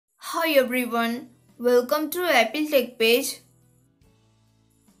Hi everyone, welcome to Apple Tech page.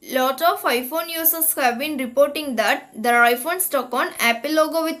 Lot of iPhone users have been reporting that their iPhone stuck on Apple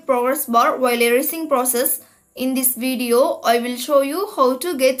logo with progress bar while erasing process. In this video, I will show you how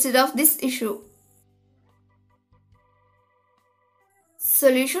to get rid of this issue.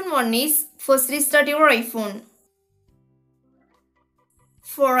 Solution 1 is first restart your iPhone.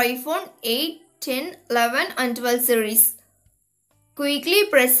 For iPhone 8, 10, 11 and 12 series, quickly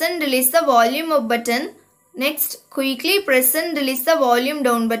press and release the volume up button. Next, quickly press and release the volume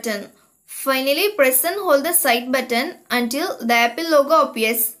down button. Finally, press and hold the side button until the Apple logo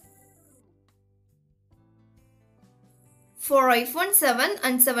appears. For iPhone 7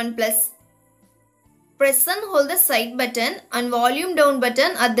 and 7 Plus, press and hold the side button and volume down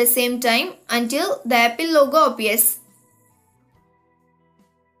button at the same time until the Apple logo appears.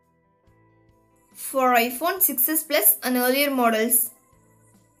 For iPhone 6s Plus and earlier models,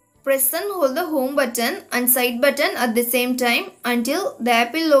 press and hold the home button and side button at the same time until the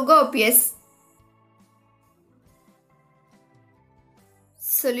Apple logo appears.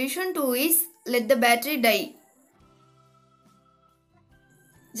 Solution 2 is let the battery die.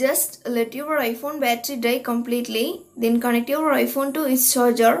 Just let your iPhone battery die completely, then connect your iPhone to its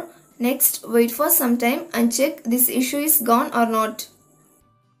charger. Next, wait for some time and check this issue is gone or not.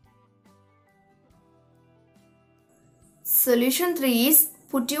 Solution 3 is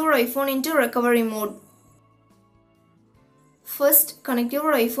put your iPhone into recovery mode. First, connect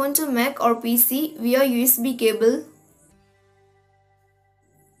your iPhone to Mac or PC via USB cable.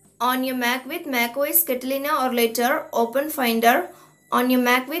 On your Mac with macOS Catalina or later, open Finder. On your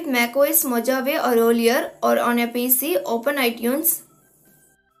Mac with macOS Mojave or earlier, or on your PC, open iTunes.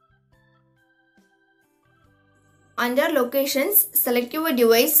 Under Locations, select your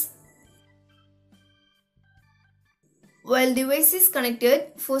device. While device is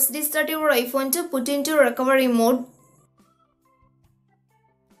connected, first restart your iPhone to put into recovery mode.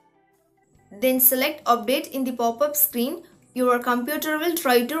 Then select Update in the pop-up screen. Your computer will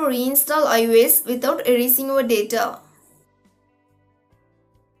try to reinstall iOS without erasing your data.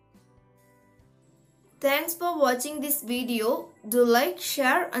 Thanks for watching this video. Do like,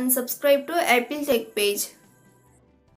 share and subscribe to Apple Tech page.